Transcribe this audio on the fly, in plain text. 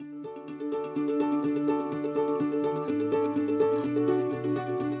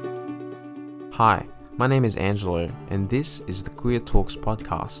Hi, my name is Angelo, and this is the Kuya Talks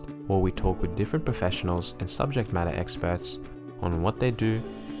podcast, where we talk with different professionals and subject matter experts on what they do,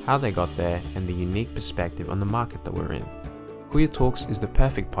 how they got there, and the unique perspective on the market that we're in. Kuya Talks is the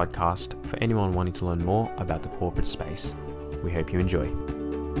perfect podcast for anyone wanting to learn more about the corporate space. We hope you enjoy.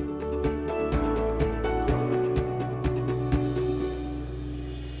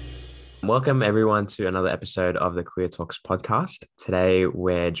 Welcome everyone to another episode of the Kuya Talks podcast. Today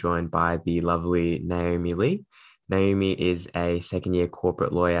we're joined by the lovely Naomi Lee. Naomi is a second-year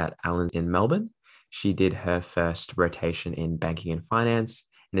corporate lawyer at Allens in Melbourne. She did her first rotation in banking and finance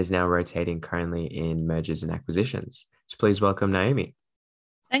and is now rotating currently in mergers and acquisitions. So please welcome Naomi.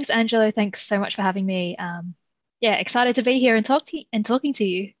 Thanks, Angelo. Thanks so much for having me. Excited to be here and talking to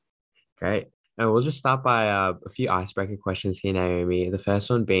you. Great. And we'll just start by a few icebreaker questions here, Naomi. The first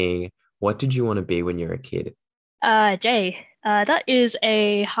one being, what did you want to be when you were a kid? That is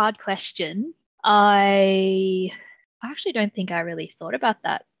a hard question. I actually don't think I really thought about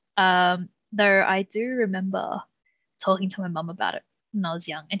that. Though I do remember talking to my mum about it when I was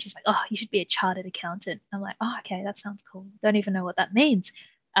young, and she's like, "Oh, you should be a chartered accountant." I'm like, "Oh, okay, that sounds cool." Don't even know what that means.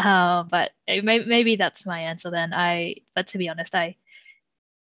 But maybe that's my answer then. But to be honest, I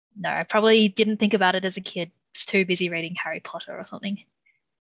probably didn't think about it as a kid. I was too busy reading Harry Potter or something.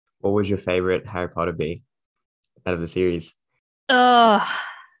 What would your favorite Harry Potter be out of the series? Oh,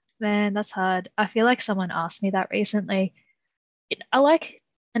 man, that's hard. I feel like someone asked me that recently. I like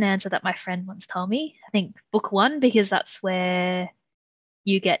an answer that my friend once told me. I think book one, because that's where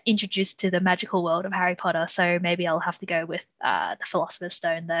you get introduced to the magical world of Harry Potter. So maybe I'll have to go with the Philosopher's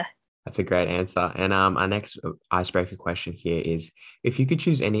Stone there. That's a great answer. And our next icebreaker question here is, if you could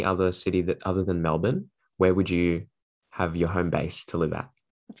choose any other city that other than Melbourne, where would you have your home base to live at?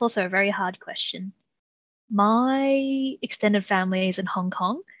 That's also a very hard question. My extended family is in Hong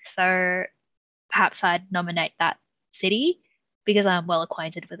Kong, so perhaps I'd nominate that city because I'm well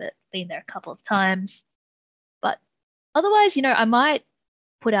acquainted with it, been there a couple of times. But otherwise, I might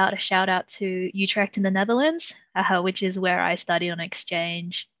put out a shout out to Utrecht in the Netherlands, which is where I studied on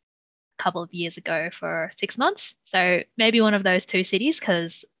exchange a couple of years ago for 6 months. So maybe one of those two cities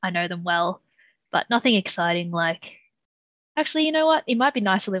because I know them well, but nothing exciting like. Actually, you know what? It might be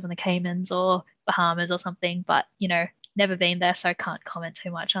nice to live in the Caymans or Bahamas or something, but never been there, so I can't comment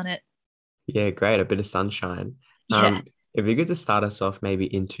too much on it. Yeah, great. A bit of sunshine. Yeah. If you could just start us off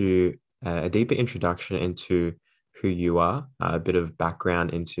maybe into a deeper introduction into who you are, a bit of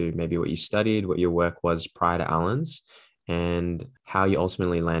background into maybe what you studied, what your work was prior to Allens, and how you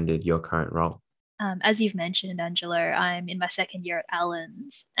ultimately landed your current role. As you've mentioned, Angelo, I'm in my second year at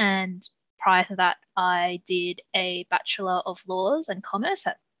Allens, and prior to that, I did a Bachelor of Laws and Commerce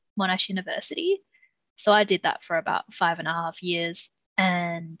at Monash University. So I did that for about 5.5 years.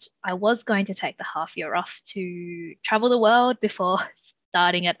 And I was going to take the half year off to travel the world before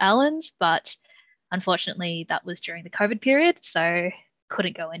starting at Allens, but unfortunately, that was during the COVID period, so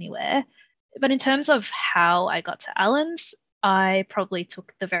couldn't go anywhere. But in terms of how I got to Allens, I probably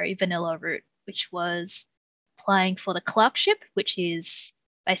took the very vanilla route, which was applying for the clerkship, which is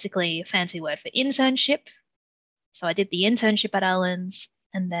basically a fancy word for internship. So I did the internship at Allens,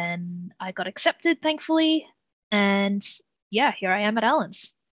 and then I got accepted, thankfully. And yeah, here I am at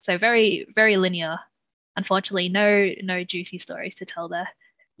Allens. So very, very linear. Unfortunately, no juicy stories to tell there.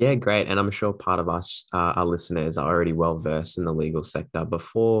 Yeah, great. And I'm sure part of us, our listeners, are already well versed in the legal sector.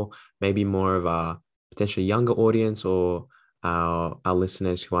 Before maybe more of a potentially younger audience or our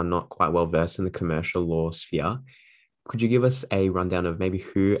listeners who are not quite well versed in the commercial law sphere, could you give us a rundown of maybe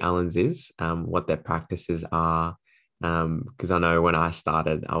who Allens is, what their practices are? Because I know when I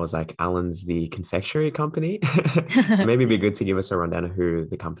started, I was like, Allens, the confectionery company. So maybe it'd be good to give us a rundown of who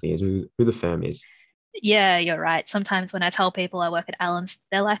the company is, who the firm is. Yeah, you're right. Sometimes when I tell people I work at Allen's,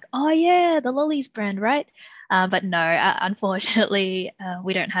 they're like, "Oh yeah, the lollies brand, right?" But no, unfortunately,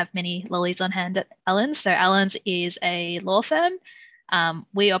 we don't have many lollies on hand at Allen's. So Allen's is a law firm.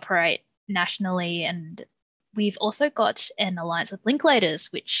 We operate nationally, and we've also got an alliance with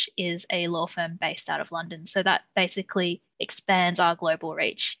Linklaters, which is a law firm based out of London. So that basically expands our global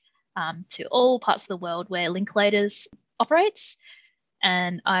reach to all parts of the world where Linklaters operates.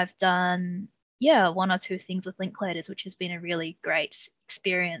 And I've done, yeah, one or two things with Linklaters, which has been a really great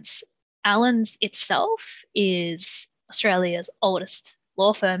experience. Allen's itself is Australia's oldest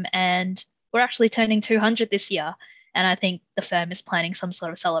law firm, and we're actually turning 200 this year. And I think the firm is planning some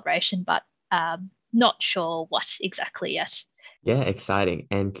sort of celebration, but not sure what exactly yet. Yeah, exciting.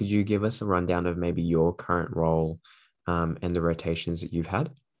 And could you give us a rundown of maybe your current role and the rotations that you've had?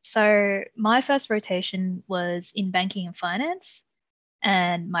 So my first rotation was in banking and finance,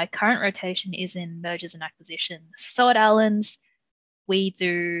 and my current rotation is in mergers and acquisitions. So at Allen's, we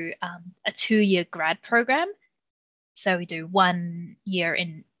do a 2-year grad program. So we do 1 year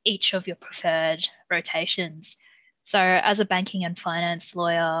in each of your preferred rotations. So as a banking and finance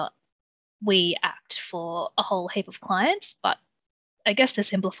lawyer, we act for a whole heap of clients, but I guess to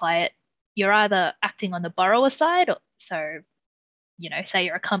simplify it, you're either acting on the borrower side, so say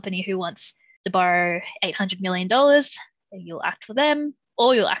you're a company who wants to borrow $800 million, you'll act for them,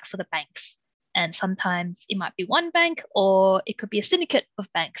 or you'll act for the banks. And sometimes it might be one bank, or it could be a syndicate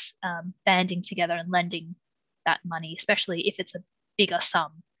of banks banding together and lending that money, especially if it's a bigger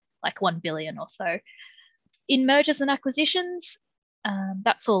sum, like 1 billion or so. In mergers and acquisitions,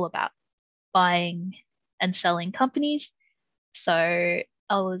 that's all about buying and selling companies. So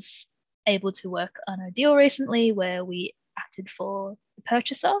I was able to work on a deal recently where we acted for the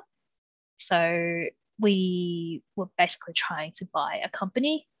purchaser. So we were basically trying to buy a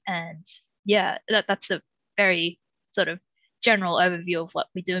company. And yeah, that's a very sort of general overview of what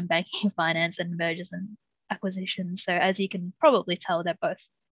we do in banking and finance and mergers and acquisitions. So as you can probably tell, they're both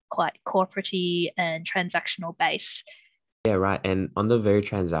quite corporate and transactional based. Yeah, right. And on the very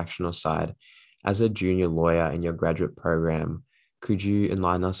transactional side, as a junior lawyer in your graduate program, could you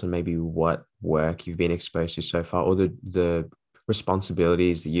enlighten us on maybe what work you've been exposed to so far, or the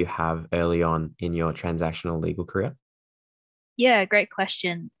responsibilities that you have early on in your transactional legal career? Yeah, great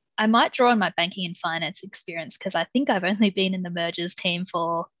question. I might draw on my banking and finance experience because I think I've only been in the mergers team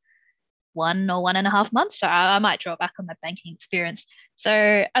for 1 or 1.5 months. So I might draw back on my banking experience.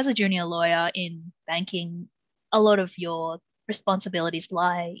 So, as a junior lawyer in banking, a lot of your responsibilities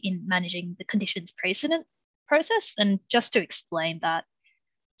lie in managing the conditions precedent process. And just to explain that,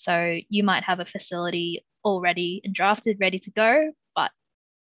 so you might have a facility already and drafted, ready to go, but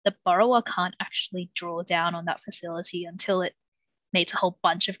the borrower can't actually draw down on that facility until it meets a whole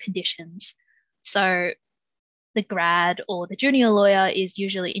bunch of conditions. So the grad or the junior lawyer is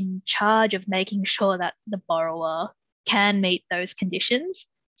usually in charge of making sure that the borrower can meet those conditions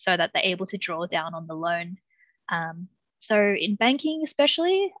so that they're able to draw down on the loan. Um, so in banking,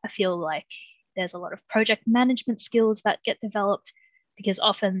 especially, I feel like there's a lot of project management skills that get developed because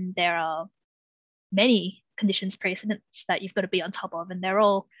often there are many conditions precedents that you've got to be on top of, and they're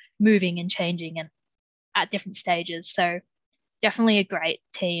all moving and changing and at different stages. So definitely a great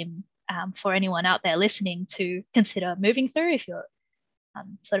team for anyone out there listening to consider moving through if you're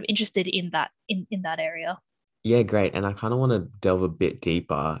sort of interested in that area. Yeah, great. And I kind of want to delve a bit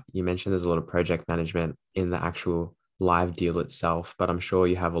deeper. You mentioned there's a lot of project management in the actual live deal itself, but I'm sure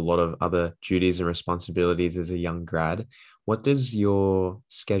you have a lot of other duties and responsibilities as a young grad. What does your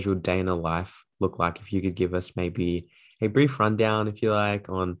scheduled day in a life look like? If you could give us maybe a brief rundown, if you like,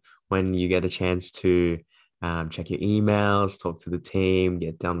 on when you get a chance to check your emails, talk to the team,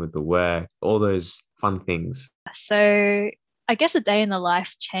 get done with the work, all those fun things. So I guess a day in the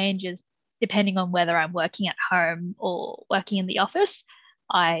life changes depending on whether I'm working at home or working in the office.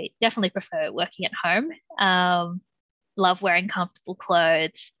 I definitely prefer working at home. Love wearing comfortable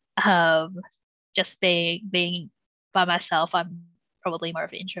clothes. Just being by myself. I'm probably more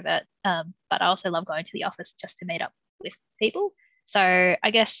of an introvert, but I also love going to the office just to meet up with people. So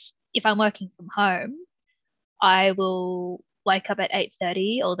I guess if I'm working from home, I will wake up at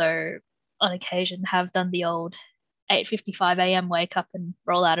 8:30, although on occasion have done the old 8:55 a.m. wake up and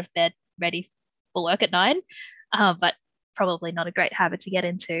roll out of bed ready for work at 9. But probably not a great habit to get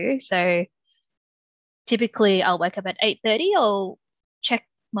into. So typically I'll wake up at 8:30, I'll check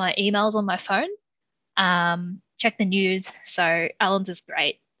my emails on my phone, check the news. So Allen's is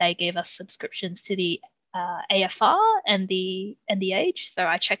great. They gave us subscriptions to the AFR and the Age. So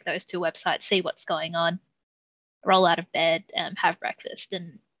I check those two websites, see what's going on, roll out of bed, have breakfast,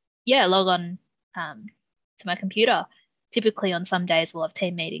 and yeah, log on to my computer. Typically, on some days, we'll have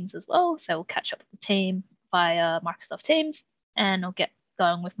team meetings as well. So we'll catch up with the team via Microsoft Teams and I'll get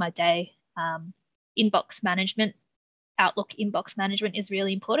going with my day. Inbox management, Outlook inbox management is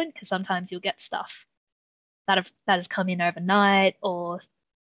really important because sometimes you'll get stuff that has come in overnight or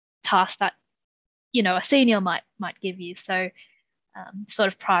tasks that a senior might give you. So sort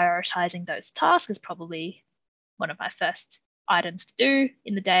of prioritizing those tasks is probably one of my first items to do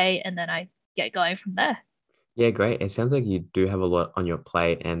in the day, and then I get going from there. Yeah, great. It sounds like you do have a lot on your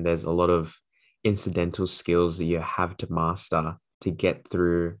plate, and there's a lot of incidental skills that you have to master to get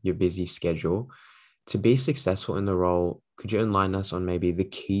through your busy schedule. To be successful in the role, could you enlighten us on maybe the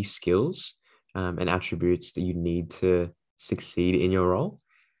key skills and attributes that you need to succeed in your role?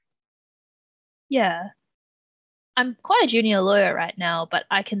 Yeah. I'm quite a junior lawyer right now, but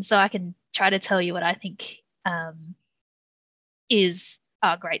I can try to tell you what I think is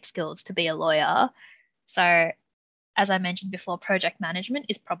are great skills to be a lawyer. So as I mentioned before, project management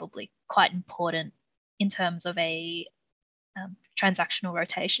is probably quite important in terms of a transactional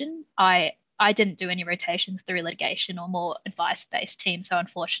rotation. I didn't do any rotations through litigation or more advice-based teams, so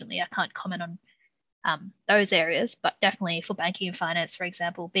unfortunately I can't comment on those areas. But definitely for banking and finance, for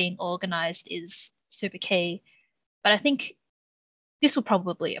example, being organized is super key. But I think this will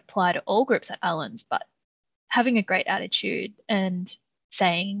probably apply to all groups at Allens, but having a great attitude and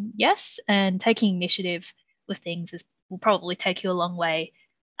saying yes and taking initiative with things will probably take you a long way.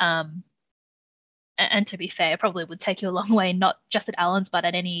 Um, and to be fair, probably would take you a long way, not just at Allen's, but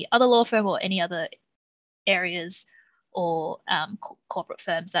at any other law firm or any other areas or corporate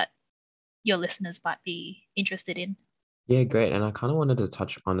firms that your listeners might be interested in. Yeah, great. And I kind of wanted to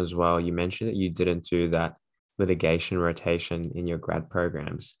touch on as well. You mentioned that you didn't do that litigation rotation in your grad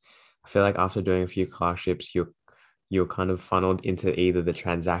programs. I feel like after doing a few clerkships, you're kind of funneled into either the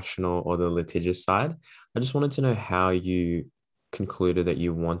transactional or the litigious side. I just wanted to know how you concluded that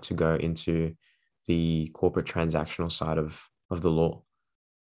you want to go into the corporate transactional side of the law.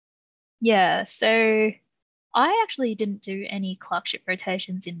 Yeah, so I actually didn't do any clerkship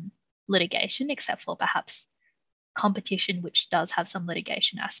rotations in litigation, except for perhaps competition, which does have some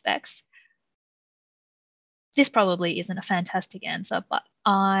litigation aspects. This probably isn't a fantastic answer, but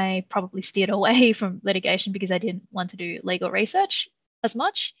I probably steered away from litigation because I didn't want to do legal research as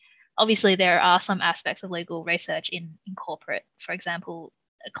much. Obviously, there are some aspects of legal research in corporate. For example,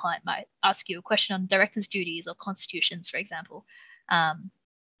 a client might ask you a question on directors' duties or constitutions, for example. Um,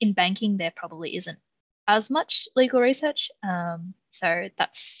 in banking, there probably isn't as much legal research. So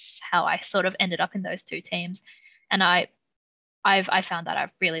that's how I sort of ended up in those two teams. And I found that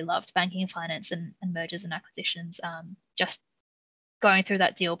I've really loved banking and finance and mergers and acquisitions. Just going through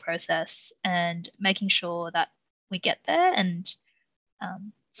that deal process and making sure that we get there and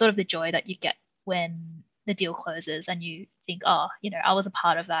sort of the joy that you get when the deal closes and you think, oh, I was a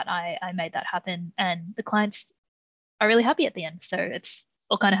part of that. I made that happen. And the clients are really happy at the end. So it's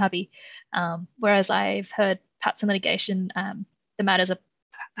all kind of happy. Whereas I've heard perhaps in litigation, the matters are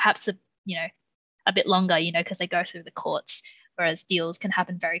perhaps a bit longer, because they go through the courts, whereas deals can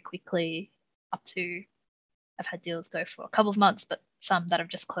happen very quickly up to I've had deals go for a couple of months, but some that have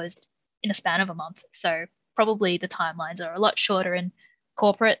just closed in a span of a month. So probably the timelines are a lot shorter in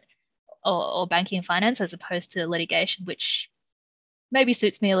corporate or banking and finance as opposed to litigation, which maybe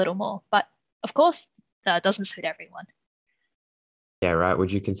suits me a little more. But of course, that doesn't suit everyone. Yeah, right.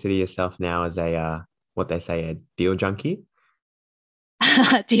 Would you consider yourself now as a what they say, a deal junkie?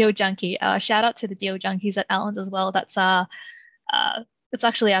 Deal junkie. Shout out to the deal junkies at Allen's as well. Uh, it's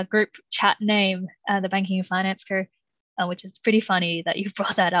actually our group chat name, the banking and finance crew, which is pretty funny that you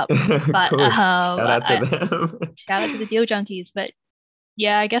brought that up. But Cool. Shout out to them. shout out to the deal junkies. But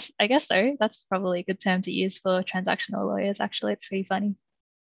yeah, I guess so. That's probably a good term to use for transactional lawyers. Actually, it's pretty funny.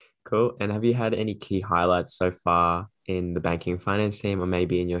 Cool. And have you had any key highlights so far in the banking and finance team or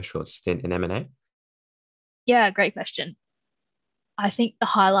maybe in your short stint in M&A? Yeah, great question. I think the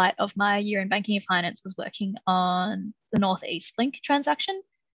highlight of my year in banking and finance was working on the Northeast Link transaction.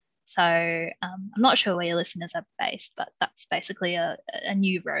 So I'm not sure where your listeners are based, but that's basically a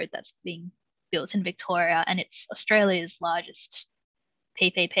new road that's being built in Victoria, and it's Australia's largest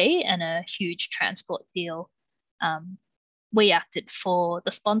PPP and a huge transport deal. Um, we acted for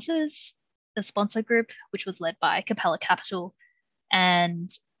the sponsor group, which was led by Capella Capital,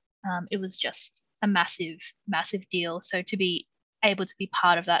 and it was just a massive, massive deal. So to be able to be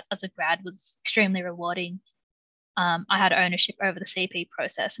part of that as a grad was extremely rewarding. I had ownership over the CP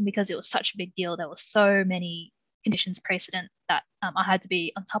process, and because it was such a big deal, there were so many conditions precedent that I had to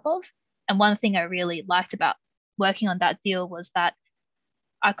be on top of. And one thing I really liked about working on that deal was that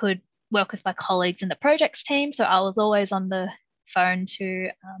I could work with my colleagues in the projects team. So I was always on the phone to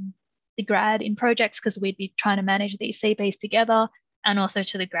the grad in projects because we'd be trying to manage these CPs together, and also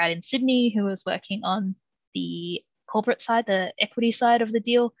to the grad in Sydney who was working on the corporate side, the equity side of the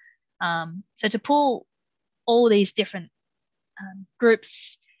deal. So to pull all these different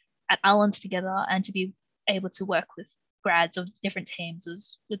groups at Allens together and to be able to work with grads of different teams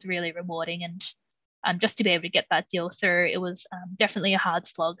was really rewarding. And just to be able to get that deal through, it was definitely a hard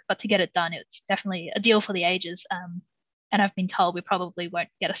slog, but to get it done, it's definitely a deal for the ages. And I've been told we probably won't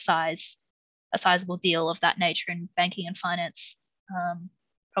get a sizable deal of that nature in banking and finance,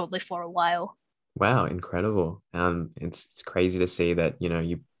 probably for a while. Wow, incredible. It's crazy to see that,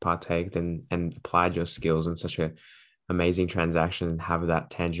 you partaked and applied your skills in such a amazing transaction and have that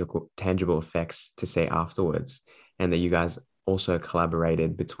tangible effects to say afterwards. and that you guys also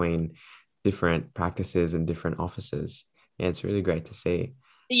collaborated between different practices and different offices. Yeah, it's really great to see.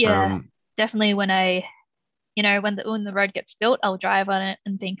 Yeah, Um, definitely when when the road gets built, I'll drive on it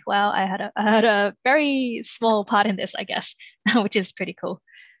and think, wow, I had a very small part in this, I guess, which is pretty cool.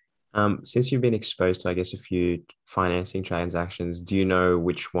 since you've been exposed to, I guess, a few financing transactions, do you know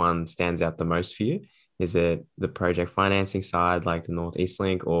which one stands out the most for you? Is it the project financing side, like the Northeast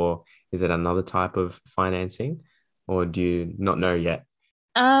Link, or is it another type of financing, or do you not know yet?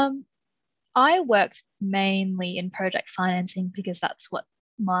 Um, I worked mainly in project financing because that's what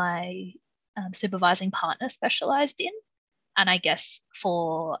my supervising partner specialized in. And I guess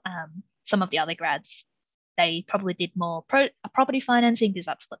for some of the other grads, they probably did more property financing because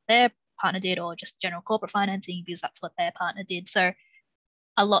that's what their partner did, or just general corporate financing because that's what their partner did. So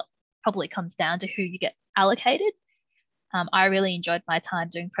a lot probably comes down to who you get allocated. I really enjoyed my time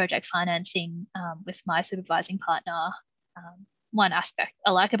doing project financing with my supervising partner. One aspect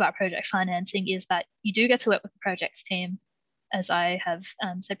I like about project financing is that you do get to work with the projects team, as I have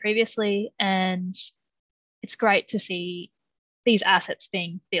said previously, and it's great to see these assets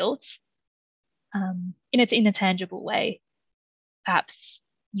being built in a tangible way. Perhaps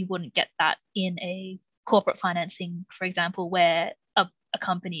you wouldn't get that in a corporate financing, for example, where a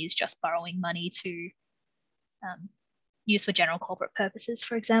company is just borrowing money to um, use for general corporate purposes,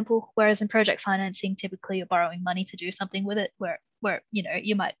 for example. Whereas in project financing, typically you're borrowing money to do something with it, where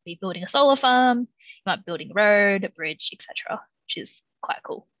you might be building a solar farm, you might be building a road, a bridge, etc., which is quite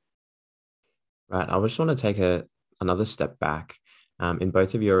cool. Right. I just want to take another step back. In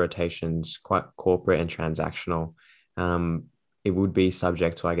both of your rotations, quite corporate and transactional, um, it would be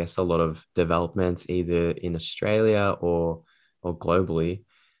subject to, I guess, a lot of developments either in Australia or globally.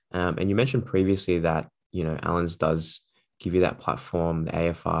 And you mentioned previously that, Allens does give you that platform, the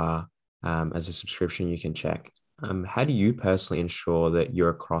AFR, as a subscription you can check. How do you personally ensure that you're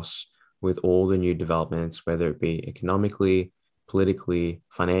across with all the new developments, whether it be economically, politically,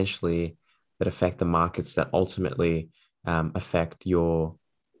 financially, that affect the markets that ultimately affect your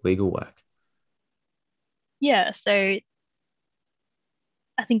legal work? Yeah, so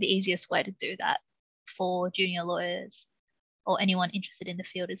I think the easiest way to do that for junior lawyers or anyone interested in the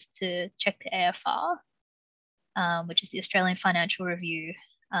field is to check the AFR, which is the Australian Financial Review.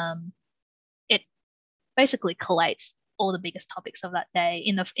 It basically collates all the biggest topics of that day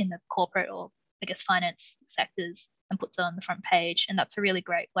in the corporate, or I guess finance sectors, and puts it on the front page. And that's a really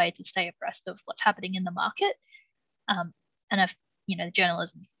great way to stay abreast of what's happening in the market. Um, and if the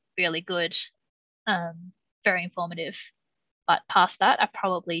journalism's really good, um, very informative. But past that, I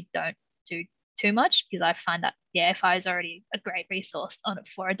probably don't do too much because I find that the AFI is already a great resource on it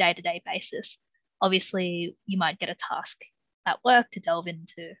for a day-to-day basis. Obviously, you might get a task at work to delve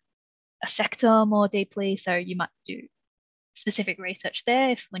into a sector more deeply, so you might do specific research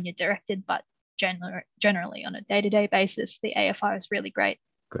there when you're directed, but generally on a day-to-day basis, the AFI is really great.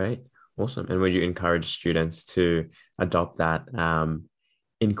 Great. Awesome. And would you encourage students to adopt that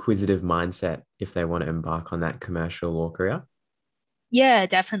inquisitive mindset if they want to embark on that commercial law career? Yeah,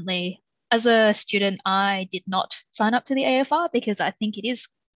 definitely. As a student, I did not sign up to the AFR because I think it is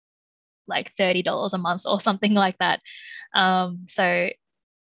like $30 a month or something like that. So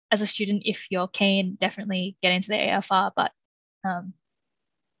as a student, if you're keen, definitely get into the AFR, but um,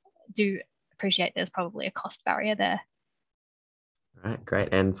 do appreciate there's probably a cost barrier there. All right, great.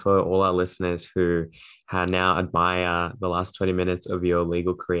 And for all our listeners who now admire the last 20 minutes of your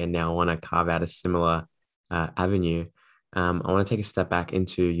legal career and now want to carve out a similar avenue, I want to take a step back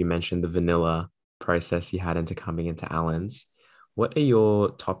into, you mentioned the vanilla process you had into coming into Allens. What are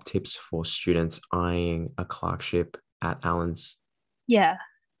your top tips for students eyeing a clerkship at Allens? Yeah,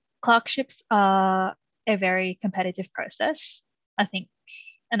 clerkships are a very competitive process, I think,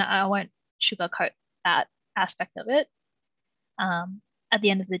 and I won't sugarcoat that aspect of it. At the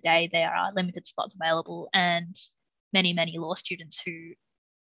end of the day, there are limited spots available, and many, many law students who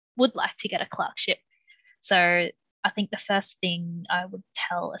would like to get a clerkship. So I think the first thing I would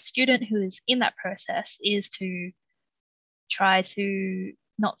tell a student who is in that process is to try to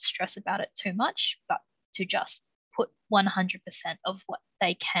not stress about it too much, but to just put 100% of what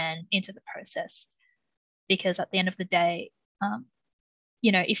they can into the process. Because at the end of the day, um,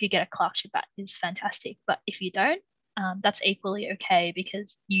 if you get a clerkship, that is fantastic. But if you don't, that's equally okay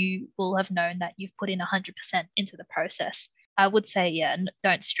because you will have known that you've put in 100% into the process. I would say, yeah,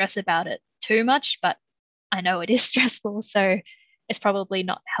 don't stress about it too much, but I know it is stressful. So it's probably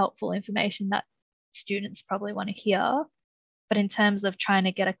not helpful information that students probably want to hear. But in terms of trying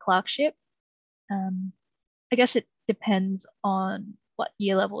to get a clerkship, um, I guess it depends on what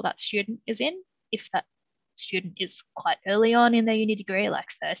year level that student is in. If that student is quite early on in their uni degree, like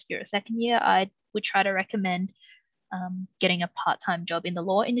first year or second year, I would try to recommend getting a part-time job in the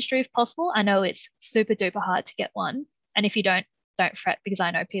law industry if possible. I know it's super duper hard to get one. And if you don't fret, because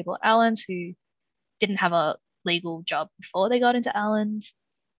I know people at Allens who didn't have a legal job before they got into Allens,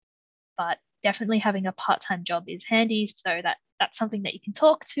 but definitely having a part-time job is handy, so that's something that you can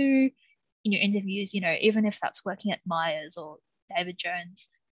talk to in your interviews, even if that's working at Myers or David Jones.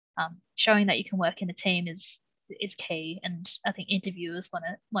 Showing that you can work in a team is key, and I think interviewers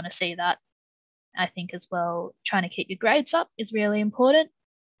want to see that. I think as well, trying to keep your grades up is really important.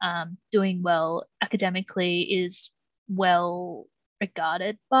 Doing well academically is well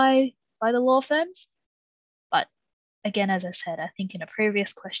regarded by the law firms, but again, as I said, I think in a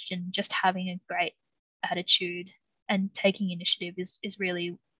previous question, just having a great attitude and taking initiative is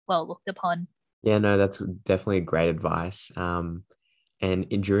really well looked upon. Yeah, no, that's definitely great advice. And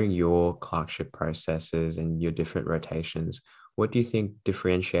during your clerkship processes and your different rotations, what do you think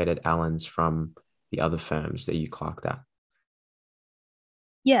differentiated Allen's from the other firms that you clerked at?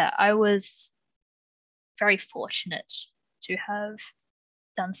 Yeah, I was very fortunate to have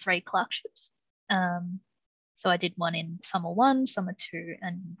done three clerkships. Um, so I did one in summer one, summer two,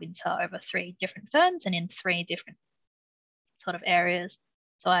 and winter over three different firms and in three different sort of areas.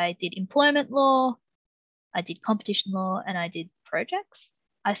 So I did employment law, I did competition law, and I did projects.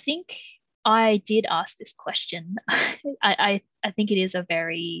 I think I did ask this question. I think it is a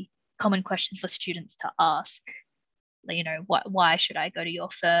very common question for students to ask. Why should I go to your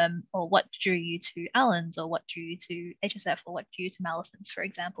firm, or what drew you to Allen's, or what drew you to HSF, or what drew you to Mallison's, for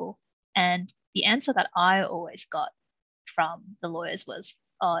example. And the answer that I always got from the lawyers was,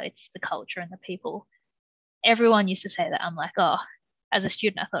 oh, it's the culture and the people. Everyone used to say that. I'm like, oh, as a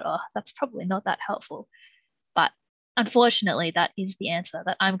student, I thought, oh, that's probably not that helpful. But unfortunately, that is the answer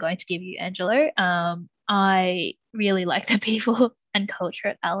that I'm going to give you, Angelo. I really like the people and culture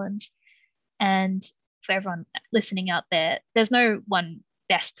at Allen's. And for everyone listening out there, there's no one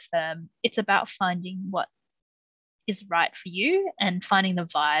best firm. It's about finding what is right for you and finding the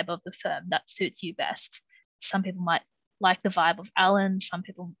vibe of the firm that suits you best. Some people might like the vibe of Allen, some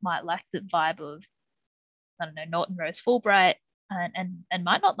people might like the vibe of, I don't know, Norton Rose Fulbright, and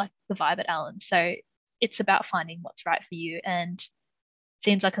might not like the vibe at Allen. So it's about finding what's right for you. And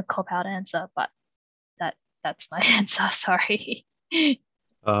seems like a cop out answer, but that's my answer. Sorry.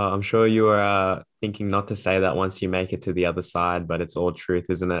 I'm sure you were thinking not to say that once you make it to the other side, but it's all truth,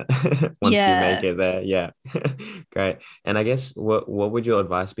 isn't it? Once you make Yeah. it there, yeah. Great. And I guess what would your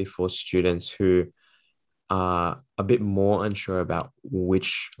advice be for students who are a bit more unsure about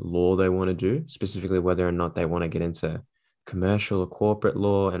which law they want to do, specifically whether or not they want to get into commercial or corporate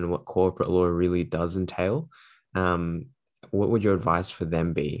law and what corporate law really does entail? Um, what would your advice for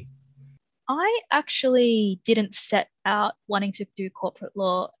them be? I actually didn't set out wanting to do corporate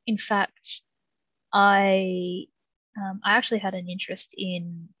law. In fact, I I actually had an interest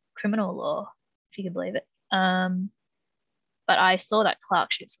in criminal law, if you can believe it. But I saw that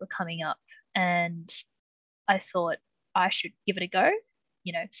clerkships were coming up, and I thought I should give it a go.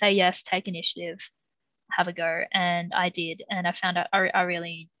 Say yes, take initiative, have a go, and I did, and I found out I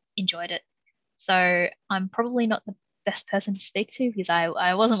really enjoyed it. So I'm probably not the best person to speak to, because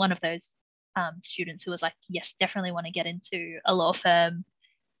I wasn't one of those students who was like, yes, definitely want to get into a law firm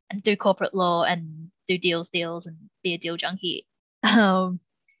and do corporate law and do deals and be a deal junkie.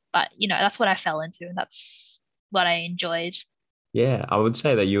 But that's what I fell into, and that's what I enjoyed. Yeah, I would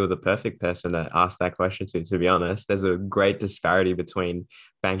say that you were the perfect person to ask that question to be honest. There's a great disparity between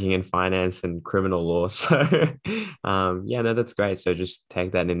banking and finance and criminal law. So, yeah, no, that's great. So just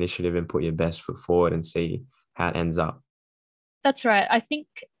take that initiative and put your best foot forward and see how it ends up. That's right. I think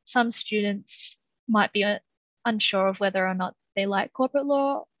some students might be unsure of whether or not they like corporate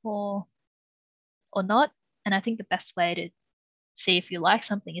law or not. And I think the best way to see if you like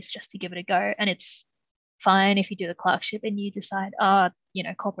something is just to give it a go. And it's fine if you do the clerkship and you decide, oh,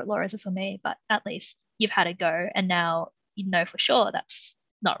 corporate law isn't for me, but at least you've had a go and now you know for sure that's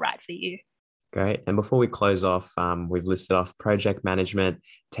not right for you. Great. And before we close off, we've listed off project management,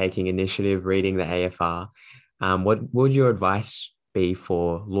 taking initiative, reading the AFR. What would your advice be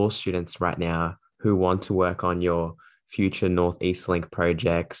for law students right now who want to work on your future Northeast Link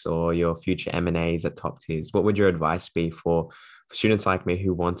projects or your future M&As at top tiers? What would your advice be for students like me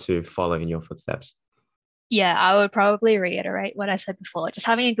who want to follow in your footsteps? Yeah, I would probably reiterate what I said before, just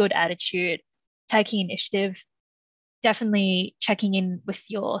having a good attitude, taking initiative, definitely checking in with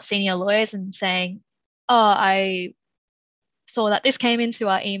your senior lawyers and saying, oh, I saw that this came into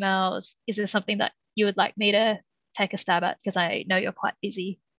our emails. Is there something that you would like me to take a stab at? Because I know you're quite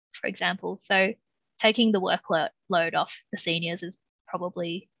busy, for example. So taking the workload off the seniors is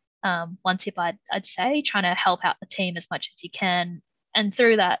probably one tip I'd say, trying to help out the team as much as you can. And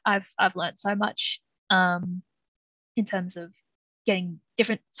through that, I've learned so much in terms of getting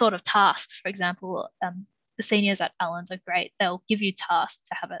different sort of tasks. For example, the seniors at Allens are great. They'll give you tasks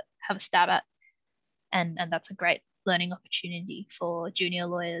to have a stab at, and that's a great learning opportunity for junior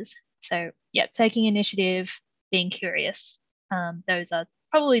lawyers. So yeah, taking initiative, being curious. Those are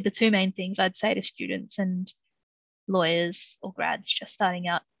probably the two main things I'd say to students and lawyers or grads just starting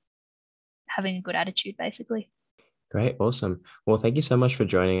out, having a good attitude, basically. Great, awesome. Well, thank you so much for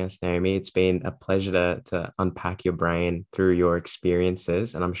joining us, Naomi. It's been a pleasure to unpack your brain through your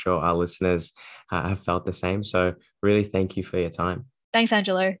experiences, and I'm sure our listeners have felt the same. So, really, thank you for your time. Thanks,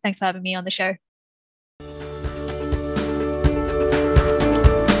 Angelo. Thanks for having me on the show.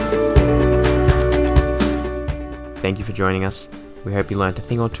 Thank you for joining us. We hope you learned a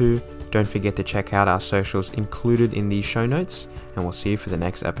thing or two. Don't forget to check out our socials included in these show notes, and we'll see you for the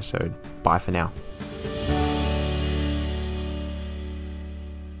next episode. Bye for now.